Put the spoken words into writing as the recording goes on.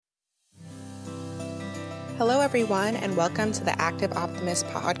Hello, everyone, and welcome to the Active Optimist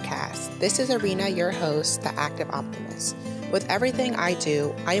podcast. This is Arena, your host, the Active Optimist. With everything I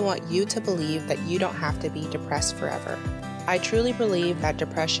do, I want you to believe that you don't have to be depressed forever. I truly believe that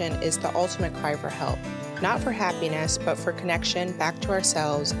depression is the ultimate cry for help, not for happiness, but for connection back to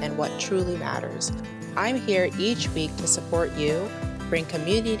ourselves and what truly matters. I'm here each week to support you, bring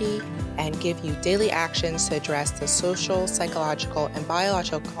community, and give you daily actions to address the social, psychological, and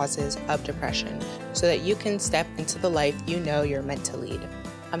biological causes of depression so that you can step into the life you know you're meant to lead.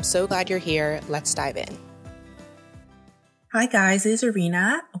 I'm so glad you're here. Let's dive in. Hi guys, it's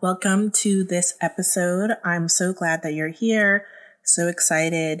Arena. Welcome to this episode. I'm so glad that you're here. So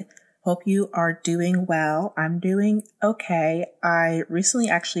excited. Hope you are doing well. I'm doing okay. I recently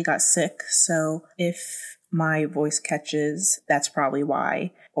actually got sick, so if my voice catches, that's probably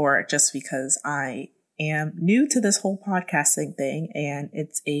why, or just because I am new to this whole podcasting thing and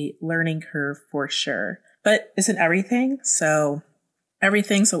it's a learning curve for sure. But isn't everything? So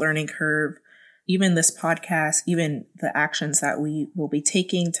everything's a learning curve. Even this podcast, even the actions that we will be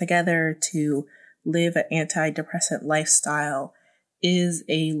taking together to live an antidepressant lifestyle is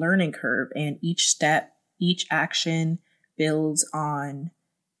a learning curve, and each step, each action builds on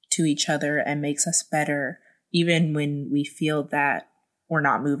to each other and makes us better, even when we feel that we're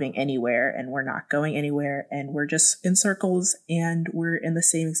not moving anywhere and we're not going anywhere and we're just in circles and we're in the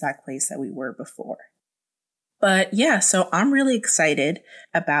same exact place that we were before. But yeah, so I'm really excited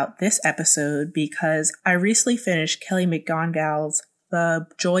about this episode because I recently finished Kelly McGonigal's The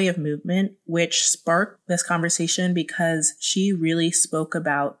Joy of Movement, which sparked this conversation because she really spoke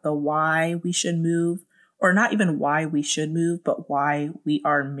about the why we should move, or not even why we should move, but why we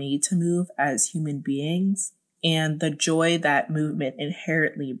are made to move as human beings, and the joy that movement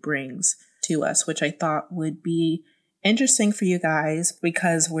inherently brings to us, which I thought would be interesting for you guys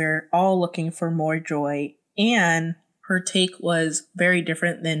because we're all looking for more joy. And her take was very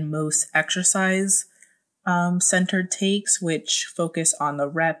different than most exercise centered takes, which focus on the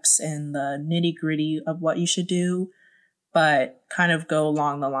reps and the nitty gritty of what you should do, but kind of go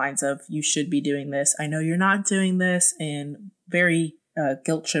along the lines of you should be doing this. I know you're not doing this, and very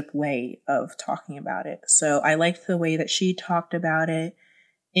guilt trip way of talking about it. So I liked the way that she talked about it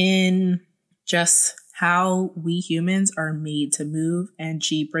in just how we humans are made to move. And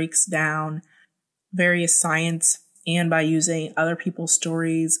she breaks down various science and by using other people's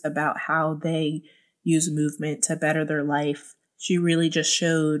stories about how they use movement to better their life. She really just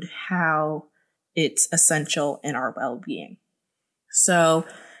showed how it's essential in our well-being. So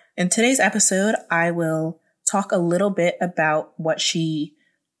in today's episode, I will talk a little bit about what she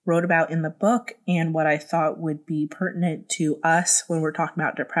wrote about in the book and what I thought would be pertinent to us when we're talking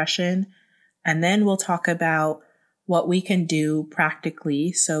about depression. And then we'll talk about what we can do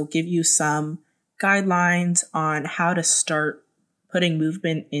practically. So give you some guidelines on how to start putting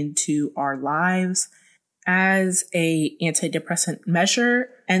movement into our lives as a antidepressant measure.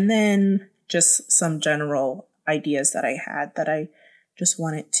 And then just some general ideas that I had that I just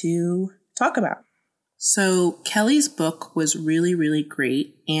wanted to talk about. So Kelly's book was really, really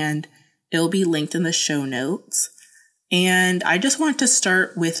great, and it'll be linked in the show notes. And I just want to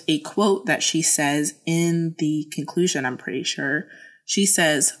start with a quote that she says in the conclusion, I'm pretty sure. She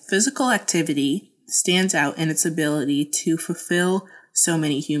says, "Physical activity stands out in its ability to fulfill so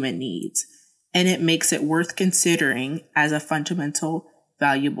many human needs, and it makes it worth considering as a fundamental,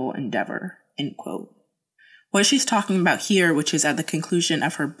 valuable endeavor," end quote. What she's talking about here, which is at the conclusion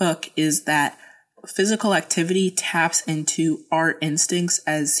of her book, is that physical activity taps into our instincts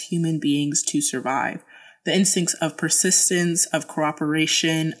as human beings to survive. The instincts of persistence, of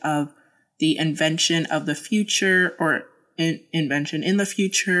cooperation, of the invention of the future, or invention in the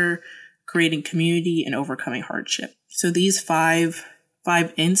future, creating community, and overcoming hardship. So these five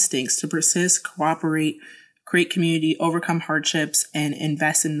instincts to persist, cooperate, create community, overcome hardships, and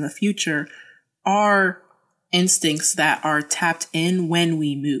invest in the future are instincts that are tapped in when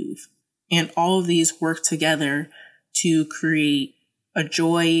we move. And all of these work together to create a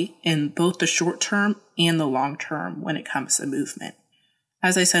joy in both the short term and the long term when it comes to movement.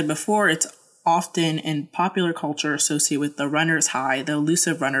 As I said before, it's often in popular culture associated with the runner's high, the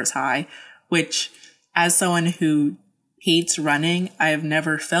elusive runner's high, which as someone who hates running, I have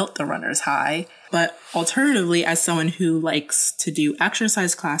never felt the runner's high. But alternatively, as someone who likes to do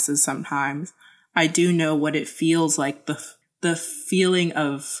exercise classes sometimes, I do know what it feels like, the feeling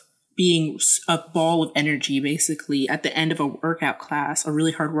of being a ball of energy, basically, at the end of a workout class, a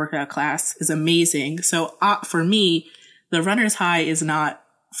really hard workout class, is amazing. So for me, the runner's high is not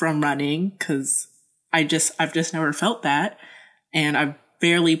from running, because I've just never felt that. And I've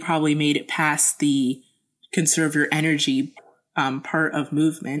barely probably made it past the conserve your energy part of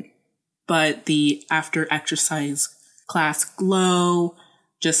movement. But the after exercise class glow,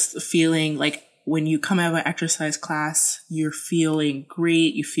 just feeling like when you come out of an exercise class, you're feeling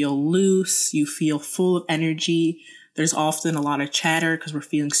great, you feel loose, you feel full of energy. There's often a lot of chatter because we're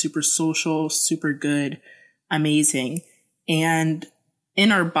feeling super social, super good, amazing. And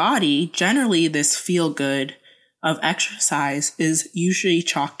in our body, generally this feel good of exercise is usually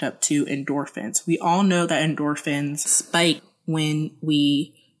chalked up to endorphins. We all know that endorphins spike when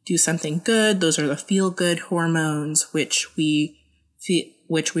we do something good. Those are the feel good hormones, which we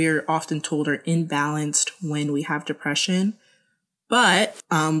are often told are imbalanced when we have depression. But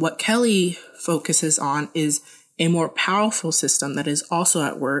what Kelly focuses on is a more powerful system that is also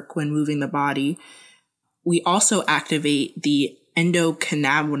at work when moving the body. We also activate the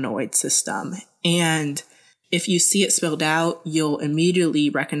endocannabinoid system. And if you see it spelled out, you'll immediately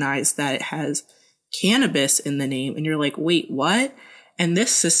recognize that it has cannabis in the name. And you're like, wait, what? And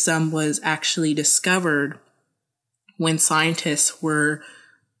this system was actually discovered when scientists were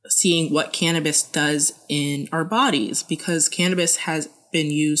seeing what cannabis does in our bodies, because cannabis has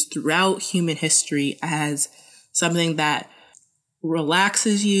been used throughout human history as something that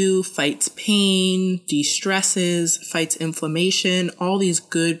relaxes you, fights pain, de-stresses, fights inflammation, all these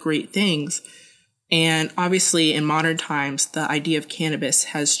good, great things. And obviously in modern times, the idea of cannabis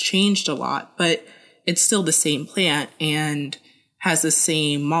has changed a lot, but it's still the same plant and has the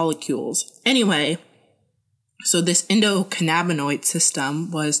same molecules. Anyway, so this endocannabinoid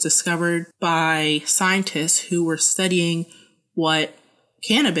system was discovered by scientists who were studying what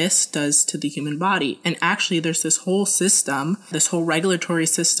cannabis does to the human body. And actually there's this whole system, this whole regulatory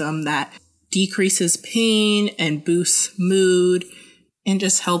system that decreases pain and boosts mood and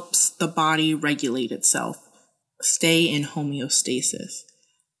just helps the body regulate itself, stay in homeostasis.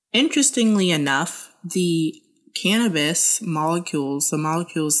 Interestingly enough, the cannabis molecules, the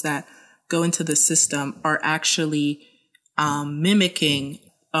molecules that go into the system, are actually mimicking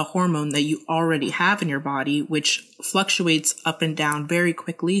a hormone that you already have in your body, which fluctuates up and down very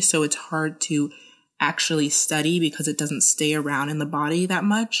quickly. So it's hard to actually study because it doesn't stay around in the body that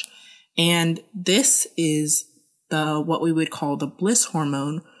much. And this is what we would call the bliss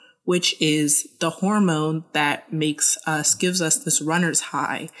hormone, which is the hormone that gives us this runner's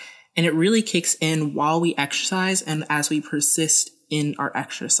high. And it really kicks in while we exercise and as we persist in our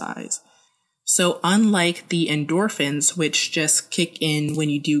exercise. So unlike the endorphins, which just kick in when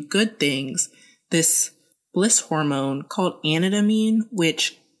you do good things, this bliss hormone called anandamide,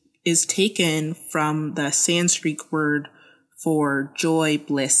 which is taken from the Sanskrit word for joy,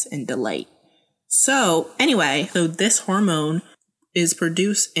 bliss, and delight. So this hormone is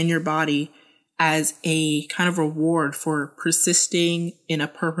produced in your body as a kind of reward for persisting in a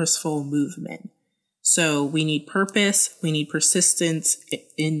purposeful movement. So we need purpose, we need persistence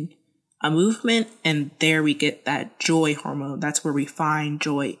in a movement, and there we get that joy hormone. That's where we find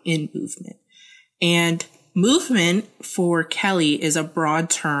joy in movement. And movement for Kelly is a broad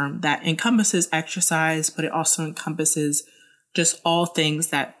term that encompasses exercise, but it also encompasses just all things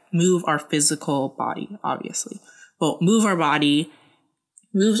that move our physical body, obviously. Well, moves our body,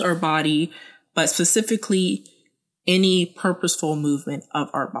 but specifically any purposeful movement of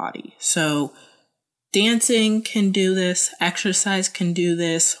our body. So dancing can do this, exercise can do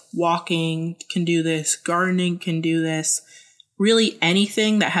this, walking can do this, gardening can do this. Really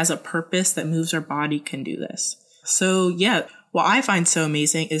anything that has a purpose that moves our body can do this. So yeah, what I find so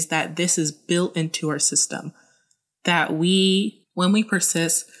amazing is that this is built into our system. That when we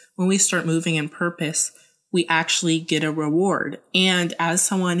persist, when we start moving in purpose, we actually get a reward. And as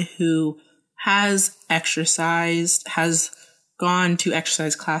someone who has exercised, has gone to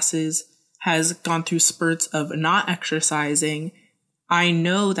exercise classes, has gone through spurts of not exercising, I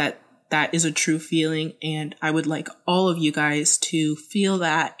know that that is a true feeling, and I would like all of you guys to feel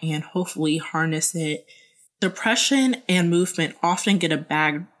that and hopefully harness it. Depression and movement often get a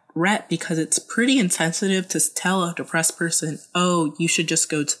bad rep because it's pretty insensitive to tell a depressed person, oh, you should just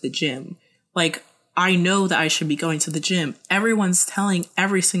go to the gym. Like, I know that I should be going to the gym. Everyone's telling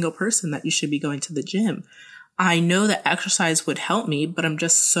every single person that you should be going to the gym. I know that exercise would help me, but I'm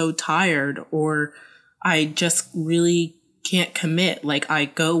just so tired, or I just really can't commit. Like, I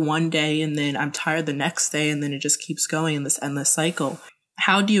go one day and then I'm tired the next day, and then it just keeps going in this endless cycle.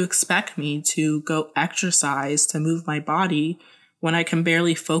 How do you expect me to go exercise to move my body when I can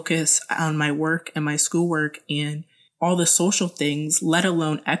barely focus on my work and my schoolwork and all the social things, let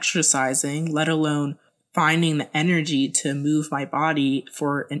alone exercising, let alone finding the energy to move my body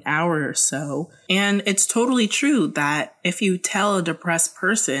for an hour or so. And it's totally true that if you tell a depressed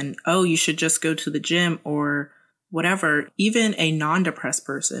person, oh, you should just go to the gym or whatever, even a non-depressed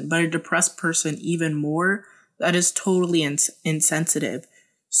person, but a depressed person even more, that is totally insensitive.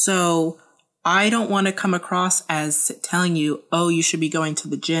 So I don't want to come across as telling you, oh, you should be going to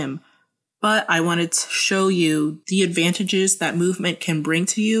the gym. But I wanted to show you the advantages that movement can bring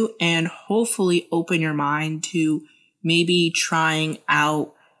to you and hopefully open your mind to maybe trying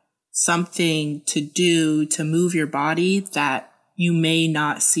out something to do to move your body that you may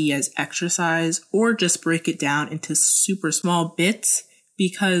not see as exercise, or just break it down into super small bits,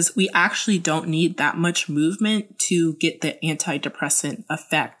 because we actually don't need that much movement to get the antidepressant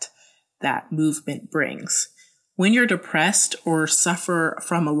effect that movement brings. When you're depressed or suffer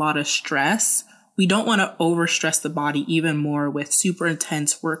from a lot of stress, we don't want to overstress the body even more with super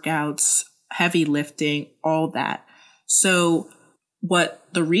intense workouts, heavy lifting, all that. So what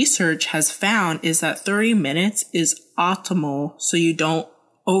the research has found is that 30 minutes is optimal so you don't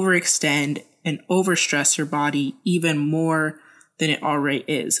overextend and overstress your body even more than it already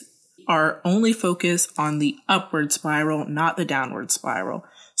is. Our only focus on the upward spiral, not the downward spiral.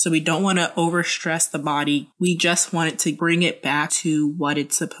 So we don't want to overstress the body. We just want it to bring it back to what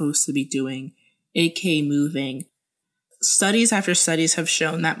it's supposed to be doing, aka moving. Studies after studies have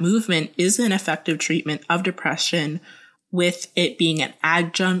shown that movement is an effective treatment of depression, with it being an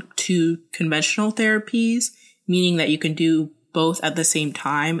adjunct to conventional therapies, meaning that you can do both at the same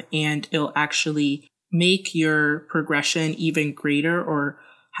time and it'll actually make your progression even greater or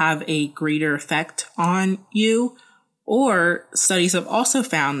have a greater effect on you. Or studies have also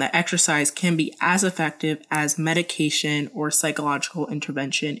found that exercise can be as effective as medication or psychological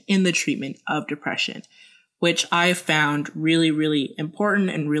intervention in the treatment of depression, which I found really, really important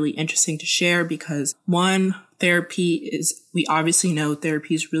and really interesting to share because one, we obviously know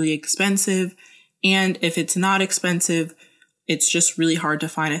therapy is really expensive. And if it's not expensive, it's just really hard to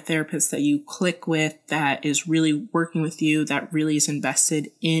find a therapist that you click with, that is really working with you, that really is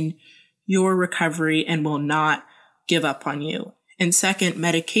invested in your recovery and will not give up on you. And second,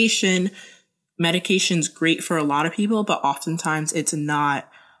 medication's great for a lot of people, but oftentimes it's not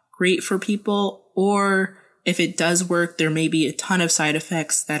great for people. Or if it does work, there may be a ton of side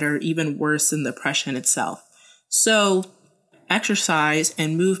effects that are even worse than depression itself. So exercise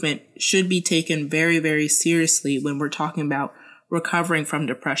and movement should be taken very, very seriously when we're talking about recovering from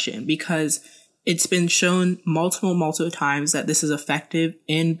depression, because it's been shown multiple times that this is effective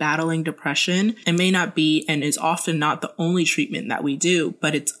in battling depression. It may not be, and is often not, the only treatment that we do,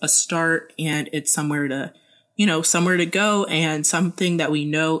 but it's a start and it's somewhere to go and something that we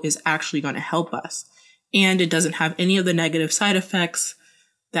know is actually going to help us. And it doesn't have any of the negative side effects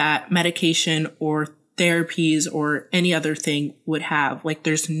that medication or therapies or any other thing would have. Like,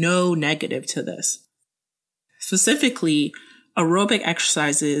 there's no negative to this. Specifically, aerobic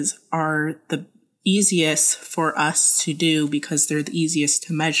exercises are the easiest for us to do because they're the easiest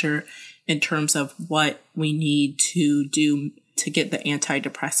to measure in terms of what we need to do to get the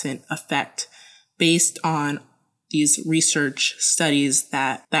antidepressant effect based on these research studies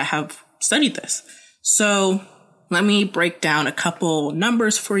that have studied this. So let me break down a couple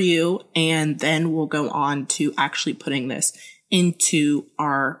numbers for you, and then we'll go on to actually putting this into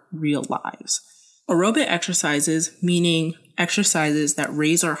our real lives. Aerobic exercises, meaning exercises that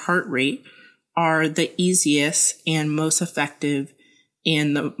raise our heart rate, are the easiest and most effective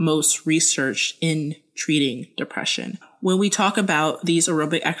and the most researched in treating depression. When we talk about these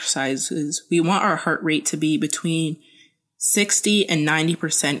aerobic exercises, we want our heart rate to be between 60 and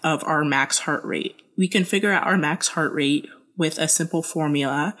 90% of our max heart rate. We can figure out our max heart rate with a simple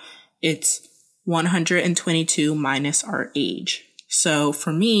formula. It's 122 minus our age. So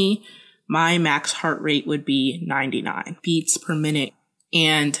for me, my max heart rate would be 99 beats per minute.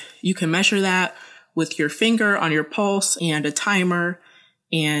 And you can measure that with your finger on your pulse and a timer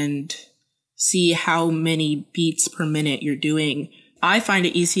and see how many beats per minute you're doing. I find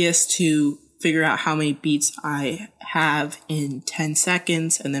it easiest to figure out how many beats I have in 10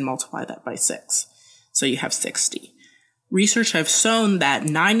 seconds and then multiply that by 6. So you have 60. Research has shown that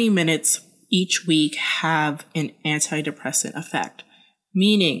 90 minutes each week have an antidepressant effect,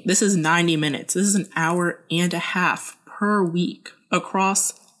 meaning this is 90 minutes. This is an hour and a half per week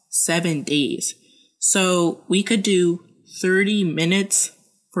across 7 days. So we could do 30 minutes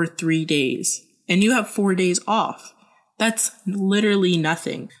for 3 days and you have 4 days off. That's literally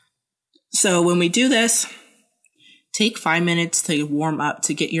nothing. So when we do this, take 5 minutes to warm up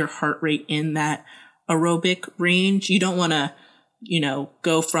to get your heart rate in that aerobic range. You don't want to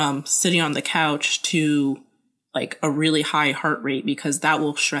go from sitting on the couch to like a really high heart rate, because that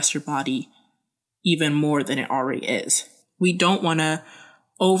will stress your body even more than it already is. We don't want to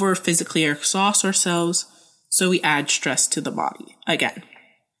over physically exhaust ourselves, so we add stress to the body again.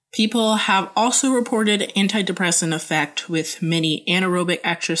 People have also reported antidepressant effect with many anaerobic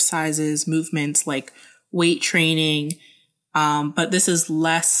exercises, movements like weight training, but this is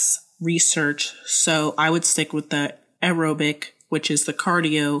less research, so I would stick with the aerobic, which is the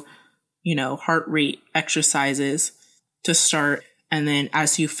cardio, heart rate exercises to start. And then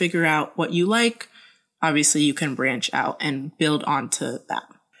as you figure out what you like, obviously you can branch out and build onto that.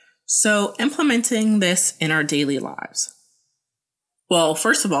 So implementing this in our daily lives. Well,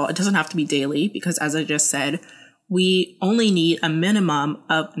 first of all, it doesn't have to be daily, because as I just said, we only need a minimum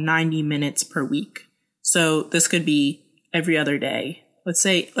of 90 minutes per week. So this could be every other day. Let's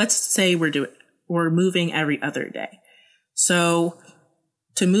say we're moving every other day. So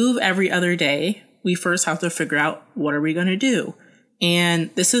to move every other day, we first have to figure out, what are we going to do? And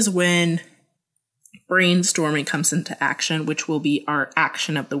this is when brainstorming comes into action, which will be our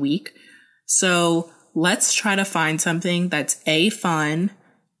action of the week. So let's try to find something that's A, fun,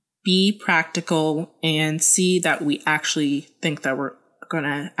 B, practical, and C, that we actually think that we're going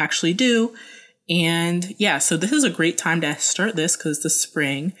to actually do. And yeah, so this is a great time to start this, because the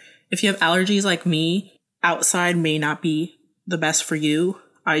spring. If you have allergies like me, outside may not be the best for you.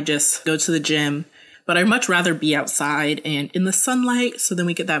 I just go to the gym, but I'd much rather be outside and in the sunlight, so then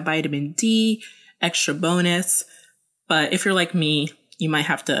we get that vitamin D, extra bonus. But if you're like me, you might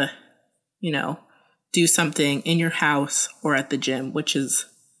have to, do something in your house or at the gym, which is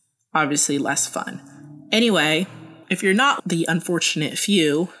obviously less fun. Anyway, if you're not the unfortunate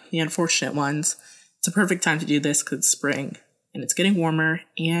few, the unfortunate ones, it's a perfect time to do this, because it's spring and it's getting warmer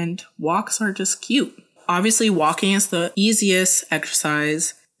and walks are just cute. Obviously, walking is the easiest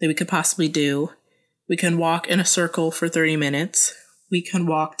exercise that we could possibly do. We can walk in a circle for 30 minutes. We can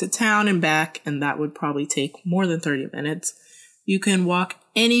walk to town and back, and that would probably take more than 30 minutes. You can walk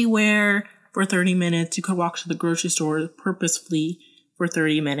anywhere for 30 minutes. You can walk to the grocery store purposefully for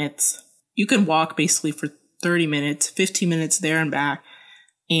 30 minutes. You can walk basically for 30 minutes, 15 minutes there and back,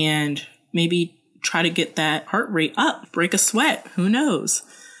 and maybe try to get that heart rate up, break a sweat, who knows?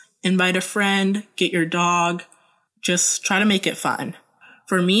 Invite a friend, get your dog, just try to make it fun.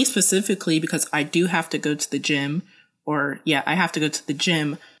 For me specifically, because I do have to go to the gym, I have to go to the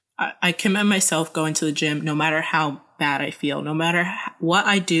gym, I commit myself going to the gym no matter how bad I feel. No matter what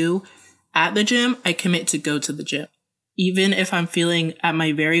I do at the gym, I commit to go to the gym. Even if I'm feeling at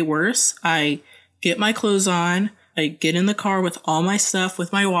my very worst, I get my clothes on, I get in the car with all my stuff,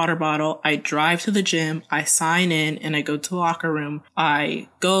 with my water bottle, I drive to the gym, I sign in, and I go to the locker room. I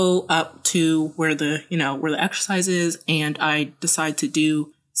go up to where the exercise is, and I decide to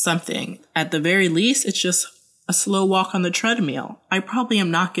do something. At the very least, it's just a slow walk on the treadmill. I probably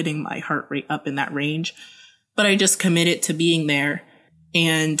am not getting my heart rate up in that range, but I just committed to being there.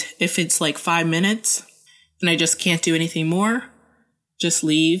 And if it's like 5 minutes and I just can't do anything more, just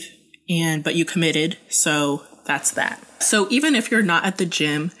leave. But you committed, so that's that. So even if you're not at the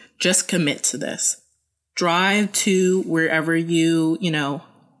gym, just commit to this. Drive to wherever you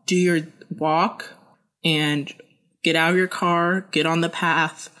do your walk, and get out of your car, get on the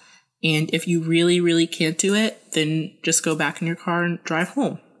path. And if you really, really can't do it, then just go back in your car and drive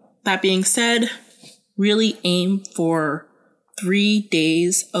home. That being said, really aim for 3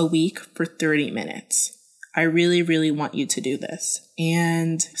 days a week for 30 minutes. I really, really want you to do this.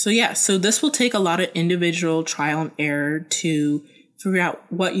 And so this will take a lot of individual trial and error to figure out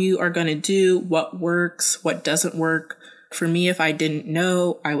what you are going to do, what works, what doesn't work. For me, if I didn't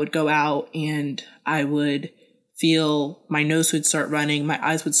know, I would go out and I would feel my nose would start running, my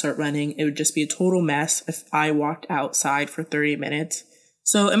eyes would start running. It would just be a total mess if I walked outside for 30 minutes.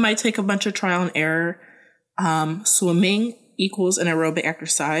 So it might take a bunch of trial and error. Swimming equals an aerobic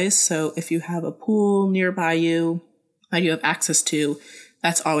exercise. So if you have a pool nearby you that you have access to,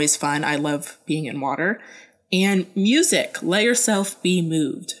 that's always fun. I love being in water. And music, let yourself be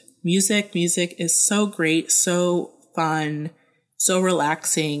moved. Music is so great, so fun, so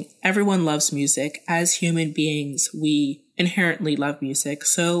relaxing. Everyone loves music. As human beings, we inherently love music.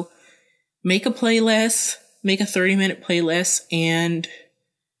 So make a playlist, make a 30-minute playlist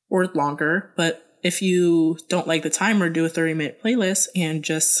or longer. But if you don't like the timer, do a 30-minute playlist and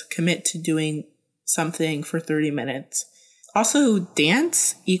just commit to doing something for 30 minutes. Also,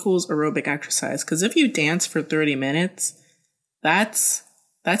 dance equals aerobic exercise. Because if you dance for 30 minutes, that's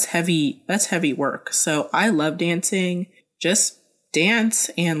heavy work. So I love dancing. Just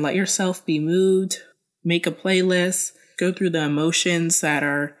dance and let yourself be moved. Make a playlist. go through the emotions that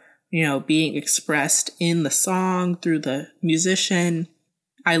are, being expressed in the song through the musician.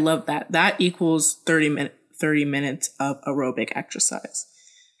 I love that. That equals 30 minutes of aerobic exercise.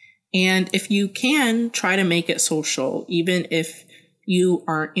 And if you can, try to make it social, even if you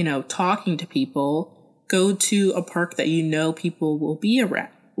aren't, talking to people, go to a park that people will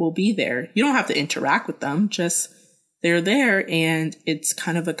be there. You don't have to interact with them, just they're there, and it's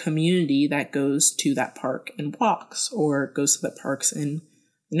kind of a community that goes to that park and walks, or goes to the parks and,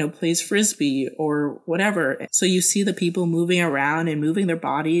 plays frisbee or whatever. So you see the people moving around and moving their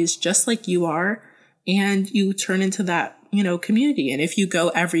bodies just like you are, and you turn into that, community. And if you go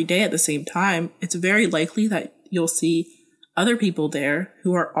every day at the same time, it's very likely that you'll see other people there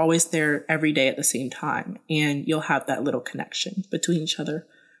who are always there every day at the same time. And you'll have that little connection between each other,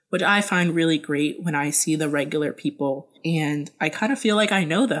 which I find really great when I see the regular people. And I kind of feel like I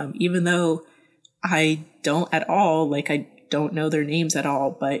know them, even though I don't at all. Like, I don't know their names at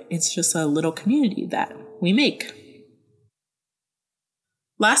all, but it's just a little community that we make.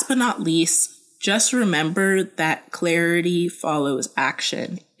 Last but not least, just remember that clarity follows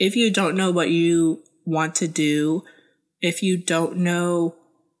action. If you don't know what you want to do, if you don't know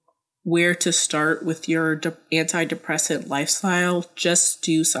where to start with your antidepressant lifestyle, just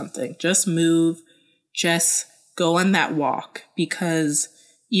do something. Just move. Just go on that walk. Because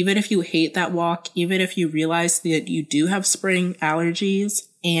even if you hate that walk, even if you realize that you do have spring allergies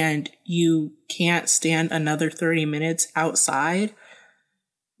and you can't stand another 30 minutes outside,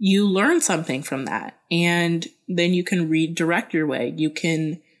 you learn something from that. And then you can redirect your way. You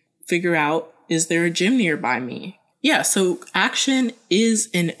can figure out, is there a gym nearby me? Yeah, so action is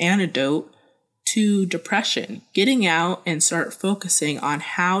an antidote to depression. Getting out and start focusing on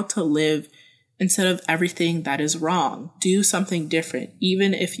how to live instead of everything that is wrong. Do something different.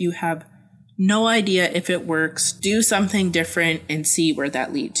 Even if you have no idea if it works, do something different and see where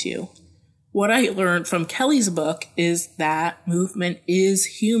that leads you. What I learned from Kelly's book is that movement is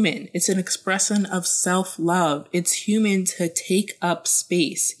human. It's an expression of self-love. It's human to take up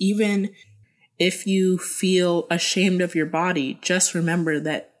space. Even if you feel ashamed of your body, just remember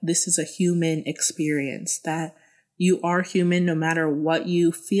that this is a human experience, that you are human no matter what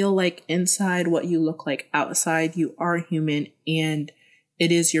you feel like inside, what you look like outside. You are human, and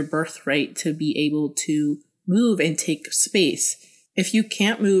it is your birthright to be able to move and take space. If you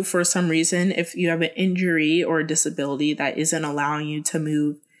can't move for some reason, if you have an injury or a disability that isn't allowing you to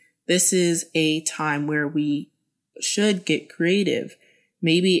move, this is a time where we should get creative.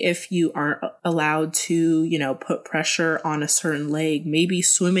 Maybe if you aren't allowed to, put pressure on a certain leg, maybe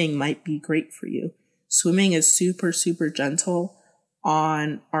swimming might be great for you. Swimming is super, super gentle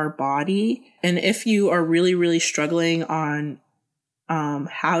on our body. And if you are really, really struggling on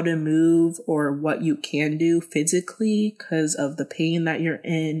how to move or what you can do physically because of the pain that you're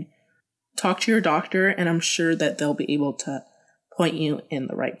in, talk to your doctor, and I'm sure that they'll be able to point you in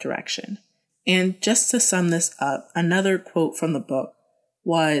the right direction. And just to sum this up, another quote from the book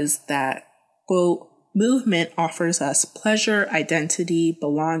was that, quote, "Movement offers us pleasure, identity,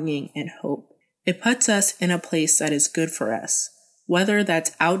 belonging, and hope. It puts us in a place that is good for us, whether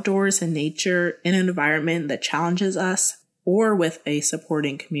that's outdoors in nature, in an environment that challenges us, or with a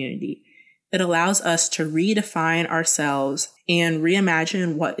supporting community. It allows us to redefine ourselves and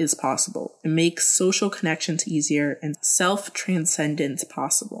reimagine what is possible. It makes social connections easier and self-transcendence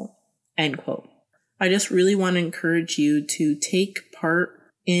possible." End quote. I just really want to encourage you to take part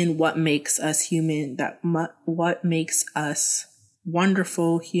in what makes us human, what makes us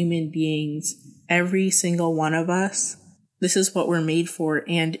wonderful human beings, every single one of us. This is what we're made for,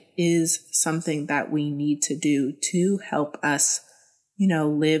 and is something that we need to do to help us,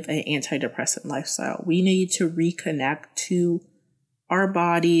 live an antidepressant lifestyle. We need to reconnect to our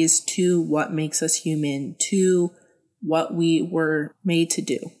bodies, to what makes us human, to what we were made to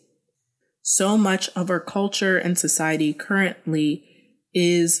do. So much of our culture and society currently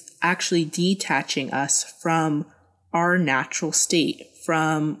is actually detaching us from our natural state,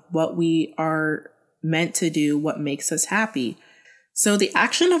 from what we are meant to do, what makes us happy. So the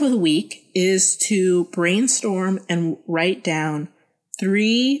action of the week is to brainstorm and write down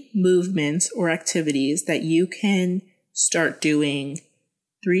 3 movements or activities that you can start doing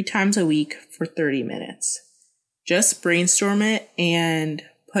 3 times a week for 30 minutes. Just brainstorm it and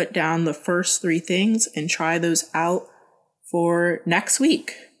put down the first 3 things and try those out for next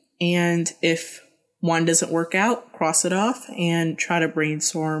week. And if one doesn't work out, cross it off and try to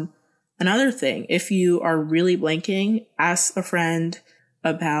brainstorm another thing. If you are really blanking, ask a friend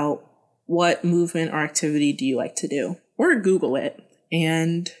about what movement or activity do you like to do, or Google it.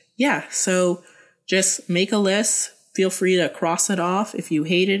 And yeah, so just make a list, feel free to cross it off if you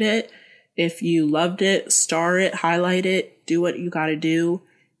hated it. If you loved it, star it, highlight it, do what you got to do.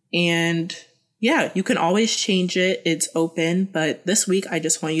 And yeah, you can always change it. It's open. But this week, I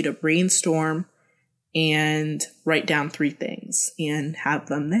just want you to brainstorm and write down 3 things and have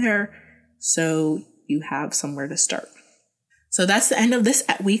them there so you have somewhere to start. So that's the end of this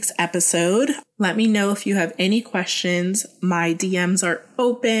week's episode. Let me know if you have any questions. My DMs are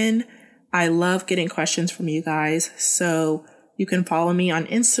open. I love getting questions from you guys. So you can follow me on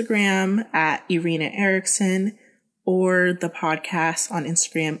Instagram at Irina Erickson or the podcast on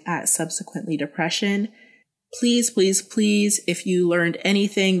Instagram at Subsequently Depression. Please, please, please, if you learned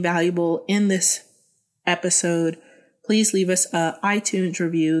anything valuable in this episode, please leave us an iTunes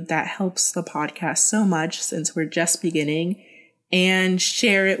review. That helps the podcast so much since we're just beginning. And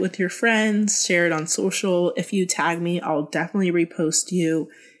share it with your friends, share it on social. If you tag me, I'll definitely repost you.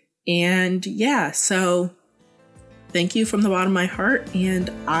 And yeah, so thank you from the bottom of my heart, and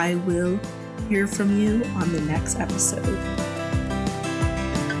I will hear from you on the next episode.